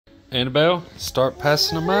Annabelle, start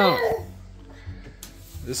passing them out.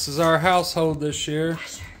 This is our household this year.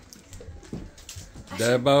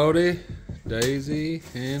 Dad Bodie, Daisy,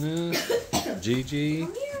 Hannah, Gigi,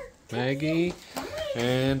 Maggie,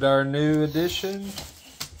 and our new addition,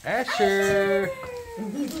 Asher.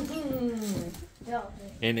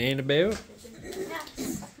 And Annabelle.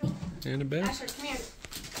 Annabelle. Asher, come here.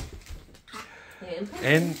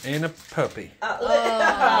 And a puppy. He's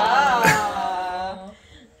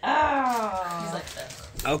like that.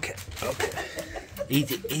 Okay.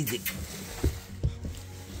 Easy.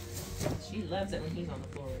 She loves it when he's on the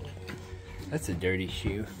floor. That's a dirty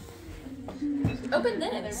shoe. Open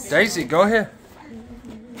this. Daisy, go ahead.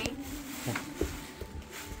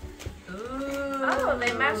 Oh,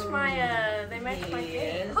 they match my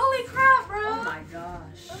face. Holy crap, bro! Oh my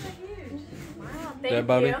gosh. Those are huge. Wow, Dad thank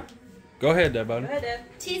Bodie. you. Go ahead, Dad Bodie. Go ahead, Dad.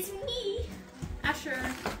 Tis me. Asher.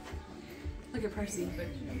 Look at Percy.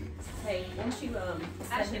 Hey, once you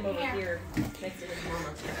send him over here, next to his mama.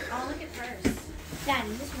 Oh, look at first. Daddy,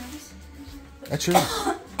 this one's That's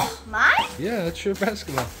yours. mine? Yeah, that's your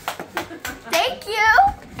basketball. Thank you.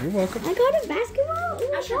 You're welcome. I got a basketball.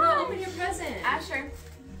 Ooh, Asher, wow. go open your present. Asher.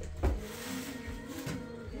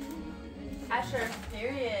 Asher.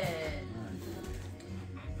 Period.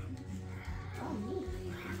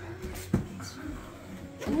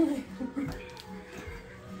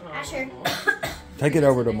 Asher. Take it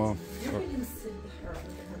over to Mom. You're going to sit or look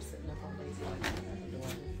at her sitting up all lazy like that at the door.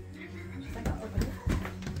 She's like, I'll open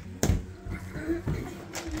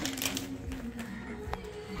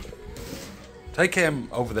it. Take him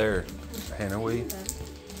over there, Hannah, will you?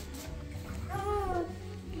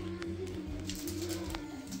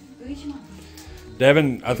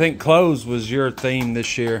 Devin, I think clothes was your theme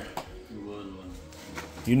this year.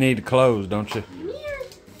 You need clothes, don't you?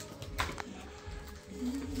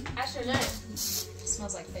 Asher, look.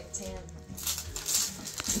 Smells like fake tan.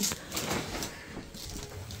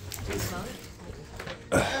 Do you smell it?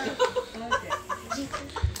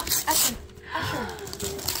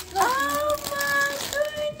 Oh my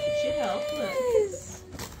goodness. She helped. Look.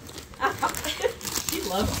 She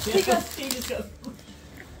loves it. She just goes.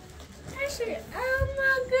 Asher. Oh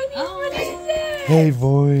my goodness. What is that? Hey,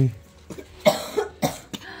 boy.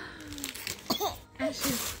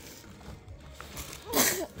 Asher.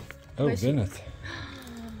 Oh, goodness.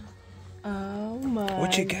 Oh my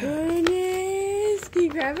What you got? goodness. Can you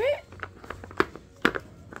grab it?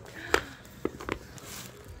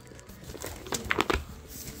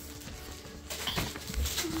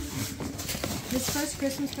 His first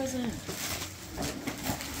Christmas present.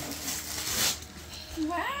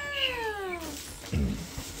 Wow.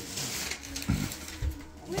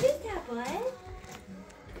 What is that, bud?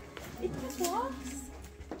 Is that box?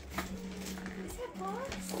 Is that box?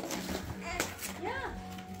 Yeah.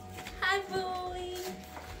 Hi, boy.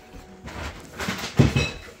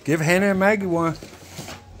 Give Hannah and Maggie one.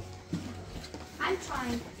 I'm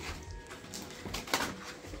trying.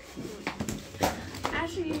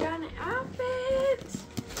 Asher, you got an outfit.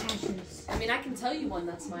 Asher's I mean, I can tell you one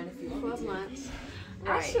that's mine if you want. 12 months.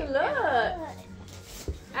 Right. Asher, look.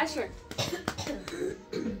 Asher.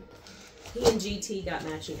 He and GT got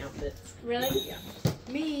matching outfits. Really? Yeah.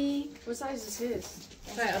 Me. What size is his?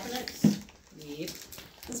 Should I open it? Yep.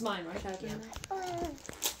 This is mine, right? Yeah.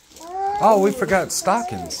 Oh, we forgot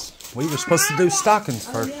stockings. We were supposed to do stockings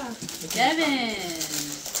first. Devin.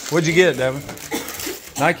 What'd you get, Devin?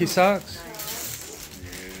 Nike socks?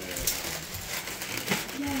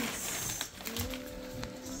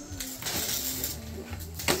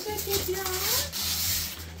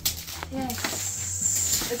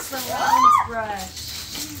 Yes. It's the Rollins brush.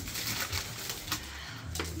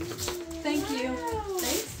 Thank you.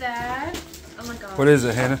 Thanks, Dad. Oh my God. What is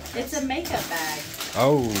it, Hannah? It's a makeup bag.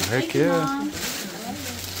 Oh, heck Thank you, yeah. Mom.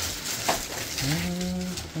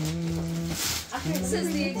 This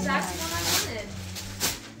is the exact one I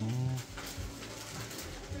wanted.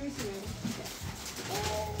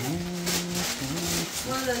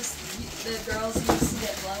 One of those the girls who used to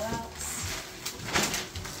get blowouts.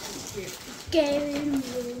 Cute.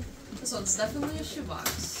 This one's definitely a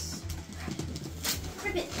shoebox.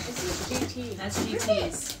 Ribbit. This is GT. That's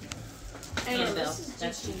GT's. Annabelle. this is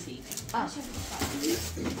That's GT.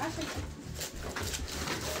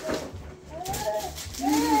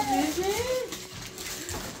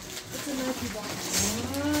 It's a Nike box.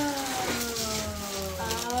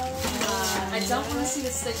 I don't want to see the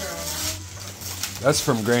sticker on it. That's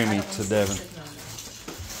from I Granny don't to wanna Devin. see the sticker on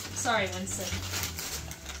it. Sorry, Winston.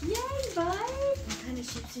 Yay, bud. What kind of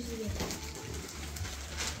chips did you get?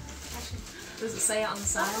 Does it say it on the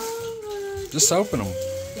side? Oh, Just open them.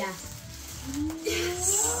 yeah.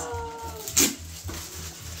 Yes.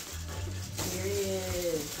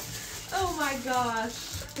 gosh.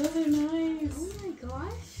 Those are nice. Oh my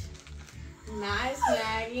gosh. Nice,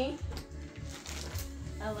 Maggie.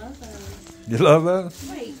 I love those. You love those?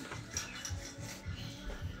 Wait.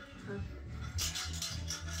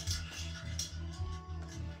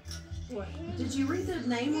 What? Did you read the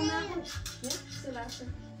name on that one? Yeah, it said Asher.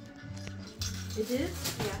 It did?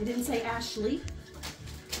 Yeah. It didn't say Ashley?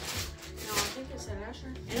 No, I think it said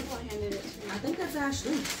Asher. Annabelle handed it to me. I think that's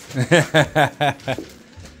Ashley's.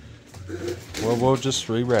 Well, we'll just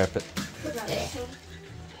rewrap it. Look at this.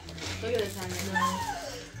 Look at this, Anya.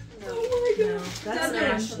 No. Oh my No, that's That's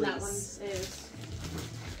Ashley's. Ashley's. That one is.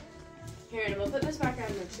 Here, and we'll put this back out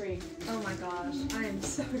in the tree. Oh my gosh, I am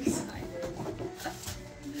so excited.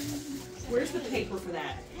 Where's the paper for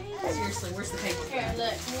that? Seriously, where's the paper for Here, that?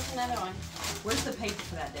 look, here's another one. Where's the paper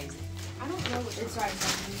for that, Daisy? I don't know what It's right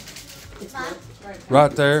there. It's Huh?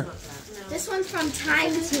 Right there. It's not that. No. This one's from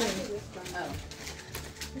Time Team. Oh,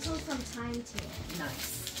 This one's from Time Team.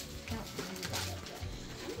 nice.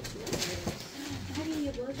 Daddy,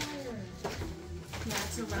 you blow fire. Yeah,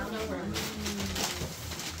 it's around over.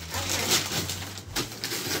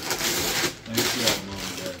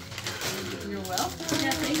 You're welcome.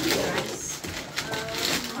 Yeah, thank you guys.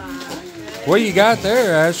 Oh my goodness. What you got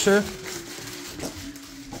there, Asher?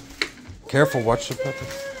 Careful, watch the puppy.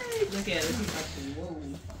 Look at it. He's like, whoa.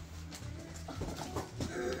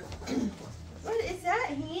 What is that,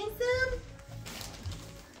 handsome?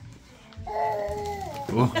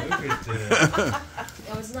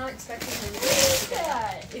 I was not expecting him to What is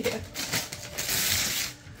that?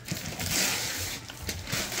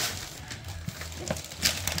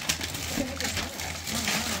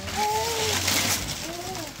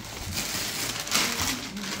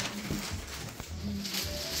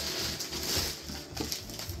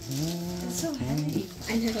 It's so heavy.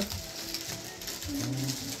 I know.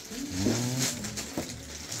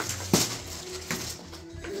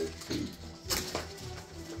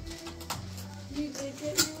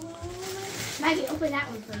 Maggie, open that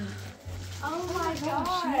one for me. Oh my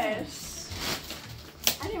gosh.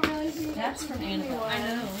 I didn't realize you That's from Annabelle. I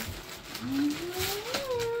know.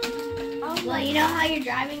 Oh Well, you know how you're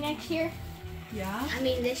driving next year? Yeah? I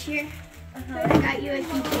mean this year? I got you a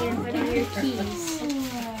keychain and put in your keys.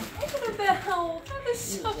 Annabelle, that is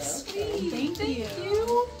so sweet. Thank you.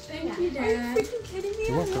 Thank Are you freaking kidding me?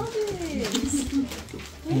 I welcome. love it.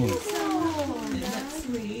 Oh, that's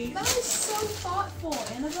sweet. That is so thoughtful,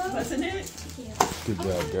 Annabelle. Wasn't it? Good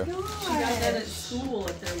job, girl. She got that at school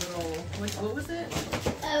at their little, what was it?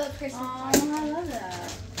 Oh, Christmas. I love that.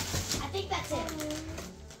 I think that's it.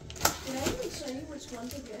 Did I even show you which one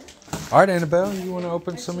to get? All right, Annabelle, you want to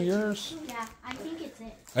open some of yours? Yeah, I think it's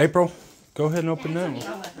it. April, go ahead and open that one.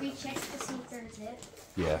 Recheck to see if there's it.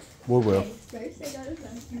 Yeah, we will. First, I got a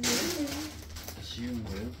pumpkin.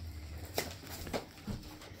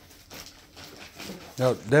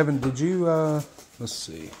 Now, Devin, did you, let's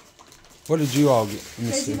see. What did you all get? Let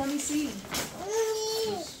me see. Let me see.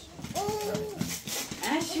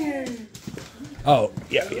 Asher. Oh,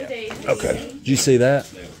 yeah, yeah. Okay. Did you see that?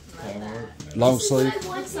 Long sleeve.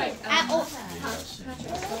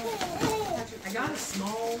 I got a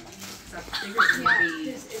small. I figured it would be.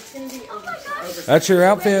 It's gonna be over. That's your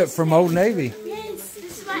outfit from Old Navy. Yes,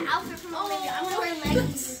 this is my outfit from Old Navy. I'm gonna wear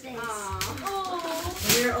leggings with this.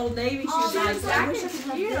 When we were at Old Navy, she was like, I wish I could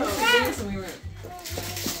have this. And we were.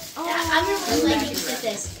 Yeah, I'm gonna wear leggings with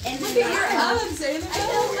this. And look at your Hugs,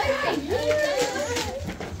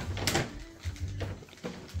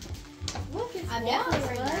 I'm definitely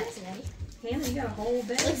wearing that today. Hannah, you got a whole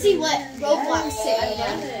bag. Let's see what Roblox I said.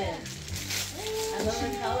 love it. I love the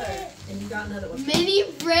color. And you got another one. Mini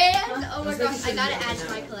brand. Oh my Let's gosh, make I gotta sure add you to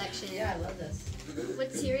my know. collection. Yeah, I love this.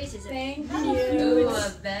 What series is it? Thank Ooh, you. a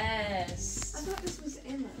vest. I thought this was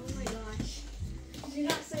Emma. Oh my gosh. Did you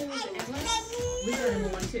not say it was Emma? We got Emma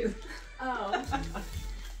one too. Oh.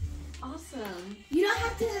 Awesome. You don't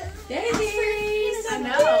have to. Daisies! I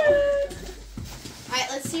know. Alright,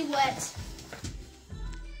 let's see what.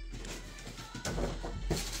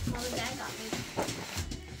 Mom and Dad got me.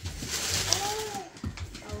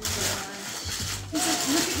 He's like,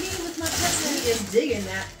 look at me with my present. He is digging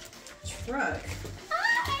that truck. I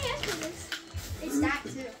asked for this. It's stacked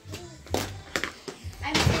too.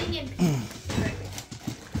 I'm sitting in pink.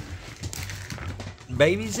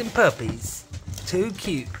 Babies and puppies. Too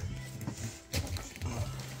cute.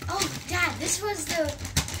 Oh, Dad, this was the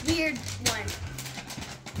weird one.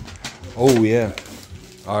 Oh, yeah.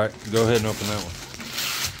 All right, go ahead and open that one.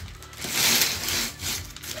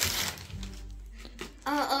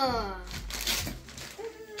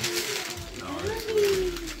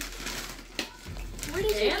 Where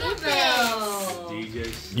did you get this? Annabelle! DJ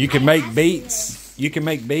You can make beats. You can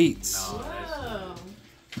make beats. Whoa.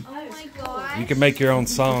 Oh my gosh. You can make your own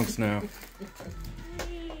songs now.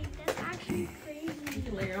 That's actually crazy. You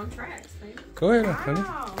can lay your own tracks, baby. Go ahead, honey.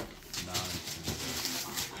 Wow.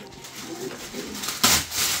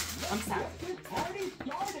 I'm sorry.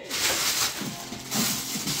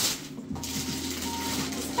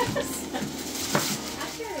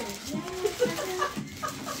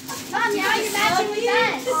 Mom, now you're matching with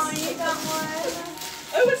us. Oh, you got one.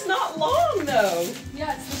 Oh, it's not long though.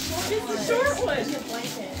 Yeah, it's the short It's one. the short one. It's your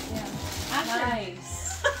blanket. Yeah.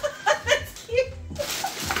 Nice. That's cute.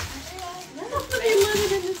 Somebody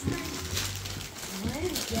living in this thing.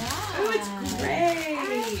 Yeah. Oh, it's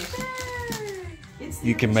great. It's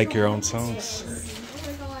You the can make your original own songs. Oh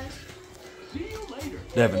my gosh.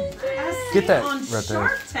 Devin, I Get see that on right there.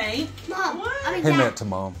 Shark Tank. Mom, What? I mean, hand Dad. that to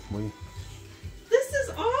Mom, will you? This is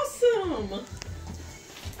awesome.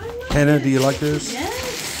 I love Hannah, it. do you like this?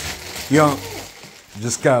 Yes. You don't,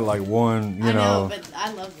 just got like one, you I know. but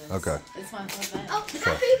I love this. Okay. It's my favorite. Oh,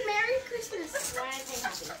 happy Merry Christmas. Why did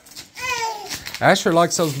I say happy? Asher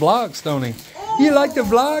likes those vlogs, don't he? You like the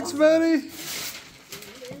vlogs, buddy?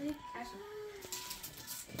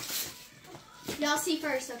 Y'all see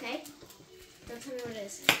first, okay? Don't tell me what it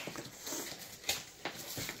is.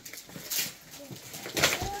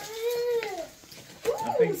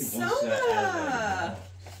 Ooh, think soda.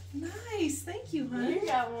 Nice. Thank you, honey. You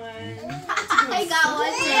got one. I got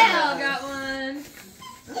one Yeah, too. got one.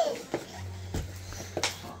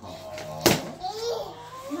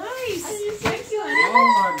 Nice. Thank you,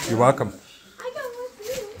 honey. You're welcome. I got one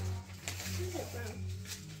too.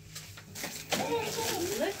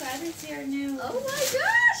 Look, I didn't see our new Oh my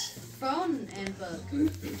gosh! phone and book.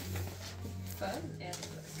 Phone and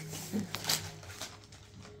book.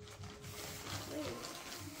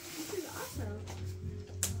 This is awesome.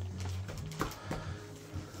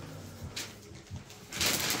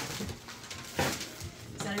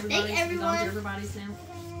 Is that everybody's? Thank everyone. Everybody's now.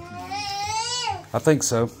 I think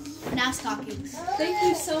so. Now stockings. Thank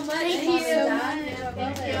you so much. Thank Mom you. and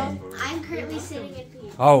Dad, thank you. I'm currently sitting in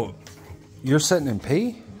pee. Oh, you're sitting in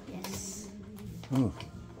pee? Yes. Ooh,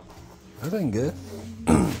 that ain't good.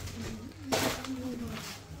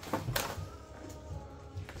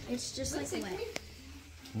 It's just like wet.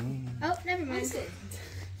 Oh, never mind.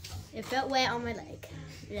 It felt wet on my leg.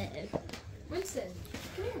 Winston,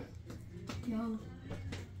 come here. No.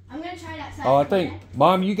 I'm gonna try it outside. Oh, I think,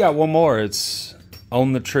 Mom, you got one more. It's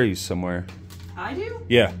on the tree somewhere. I do.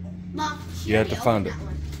 Yeah, Mom, You have to find it.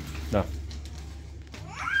 no.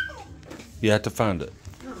 You have to find it.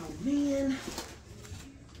 Oh man.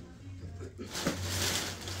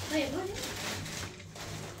 Wait, what?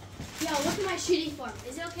 Yo, look at my shooting form.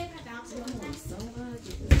 Is it okay if I bounce it one time? So much.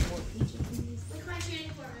 More peachy, please. Look at my shooting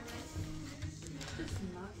form, everybody. Just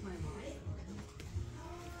knock my mind.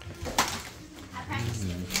 I practiced it.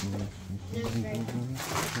 It was very fun.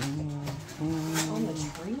 On the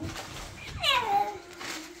tree.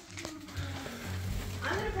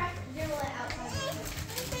 I'm gonna practice dribble it outside.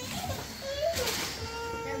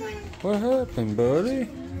 Never mind. What happened, buddy?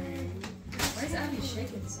 Why is Abby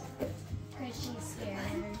shaking so? Because she's scared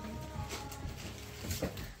and everything.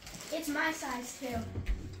 It's my size too.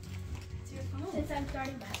 It's your phone. Since I'm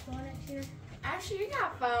starting basketball next year. Ashley, you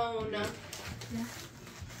got phone.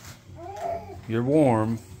 You're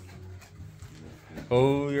warm.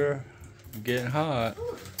 Oh, you're getting hot.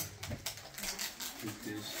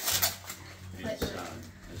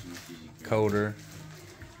 Colder.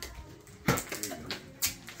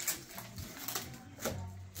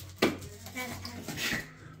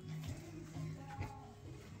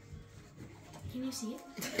 Can you see it?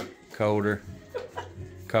 Colder.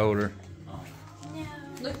 Colder.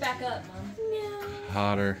 Look back up, Mom.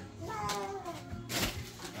 Hotter.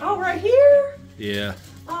 Oh, right here. Yeah.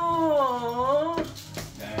 Oh.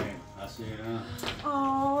 Dang, I see it, huh?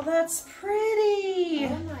 Oh, that's pretty.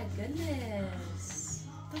 Oh my goodness.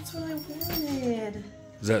 That's what I wanted.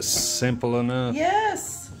 Is that simple enough?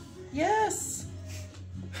 Yes. Yes.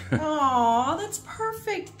 Oh, that's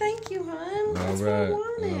perfect. Thank you, hon. All That's what I right.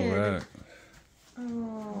 wanted. All right.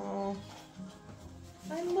 Oh,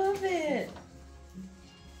 I love it.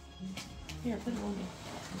 Here, put it on me.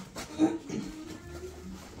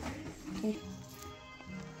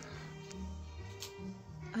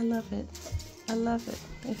 I love it. I love it.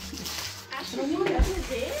 Thank you. Ashley, you got it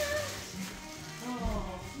there?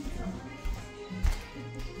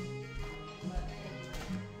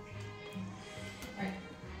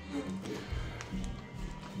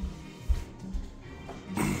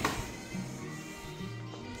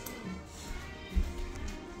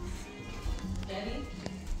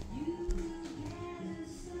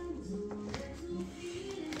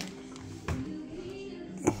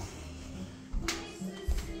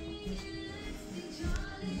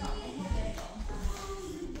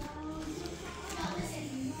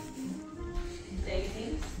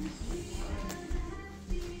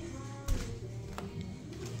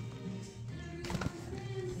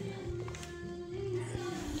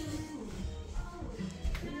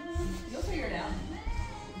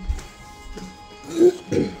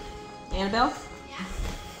 Annabelle?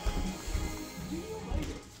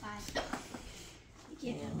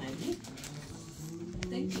 Yeah. Maggie.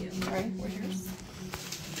 Thank you. All right, where's yours?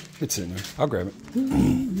 It's in there. I'll grab it.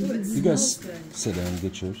 You guys sit down and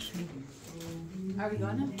get yours. Are we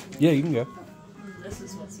going now? Yeah, you can go. This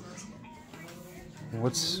is what smells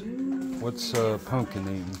good. What's pumpkin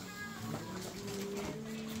eating?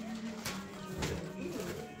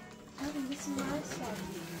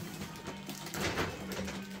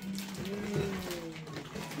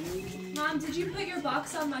 Mom, did you put your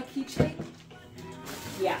box on my keychain?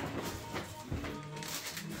 Yeah.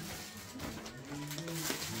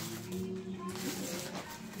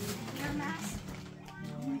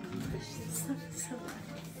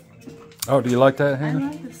 Oh, do you like that, Hannah? I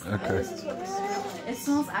like this. Okay. This is what this smells like. It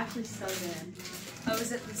smells actually so good. Oh,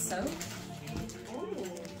 is it the soap?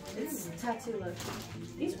 It's tattoo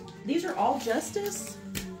lotion. These are all Justice?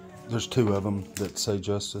 There's 2 of them that say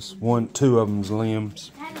Justice. 2 of them's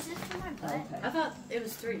limbs. Dad, is this for my butt? I thought it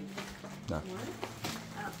was 3. No.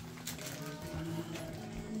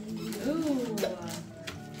 Ooh.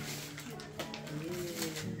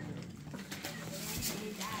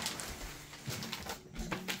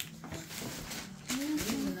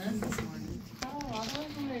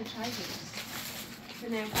 The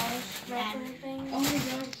nail polish wrapper thing? Oh my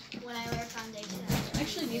gosh. When I wear foundation.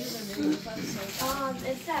 Actually, these are new. So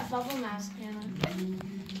It's that bubble mask, Hannah.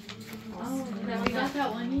 oh, now we got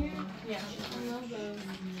that one here? Yeah. I love those.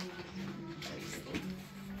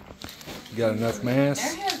 You got enough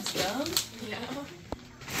masks? Airheads dumb. Yeah.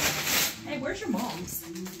 Hey, where's your mom's?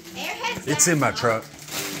 Airheads. It's in my truck.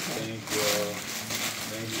 Thank you.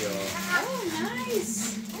 Thank you. Oh,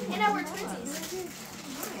 nice. And I wear twinsies.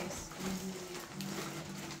 Nice.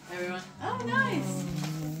 Everyone. Oh, nice.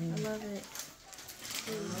 I love it.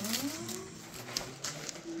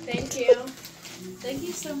 Thank you. Thank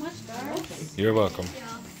you so much, guys. You're welcome.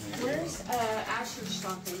 Where's Asher's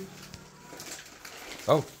stocking?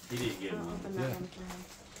 Oh, He didn't get I'll one. open that Yeah. one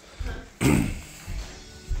for him.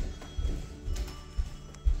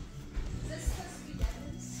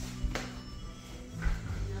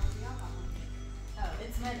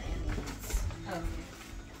 It's men and women's. Oh.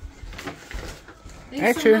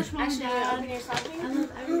 Actually- Thanks so much, Asher, Mom you and open your stocking? Dad. I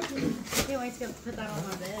love everything. I can't wait to go put that on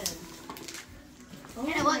my bed. Oh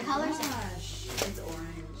Hannah, what color is it? gosh. It's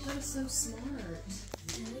orange. That is so smart.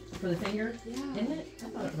 For the finger? Yeah. Isn't it? I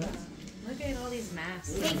thought it was. Look at all these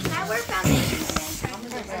masks. Hey, can I wear foundation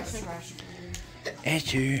today?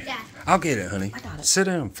 at you. Dad. I'll get it, honey. Sit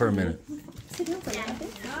down for a minute.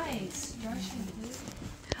 Nice. Russian food.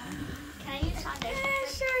 Can I use foundation?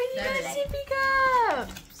 Asher, you There got it sippy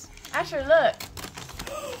cups. Asher, look.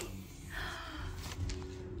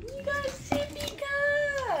 You got sippy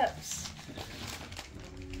cups.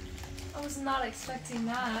 I was not expecting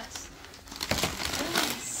that.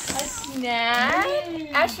 A snack?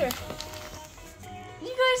 Asher, you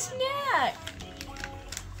got a snack.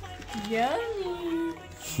 Yummy.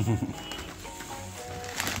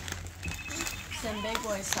 Some big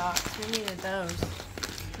boy socks. We needed those.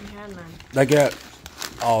 We had none. They got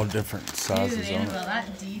all different sizes Dude, on Annabelle, it. that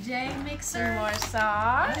DJ Some mixer. more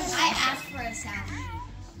socks. I asked for a salad.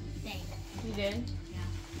 Thanks. You did?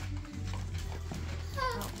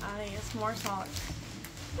 Oh, I guess more socks.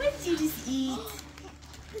 What did you just eat?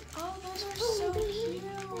 Oh, those are so cute.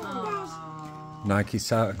 Nike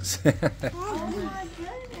socks. Oh my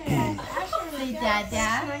goodness. Asher, Say look Dada.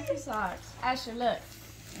 at Nike socks. Asher, look.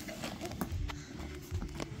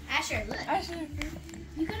 Asher, look. Asher.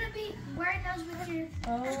 You gonna be wearing those with your...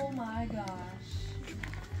 Oh my gosh.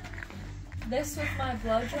 This with my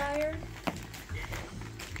blow dryer.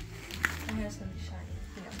 My hair's gonna be shiny.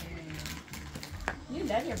 You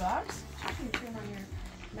done your box? You can turn on your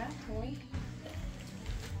back point.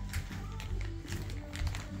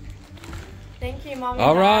 Thank you, Mom.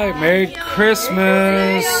 All right, Merry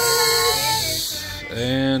Christmas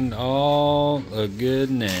and all a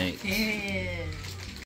good night. Yeah.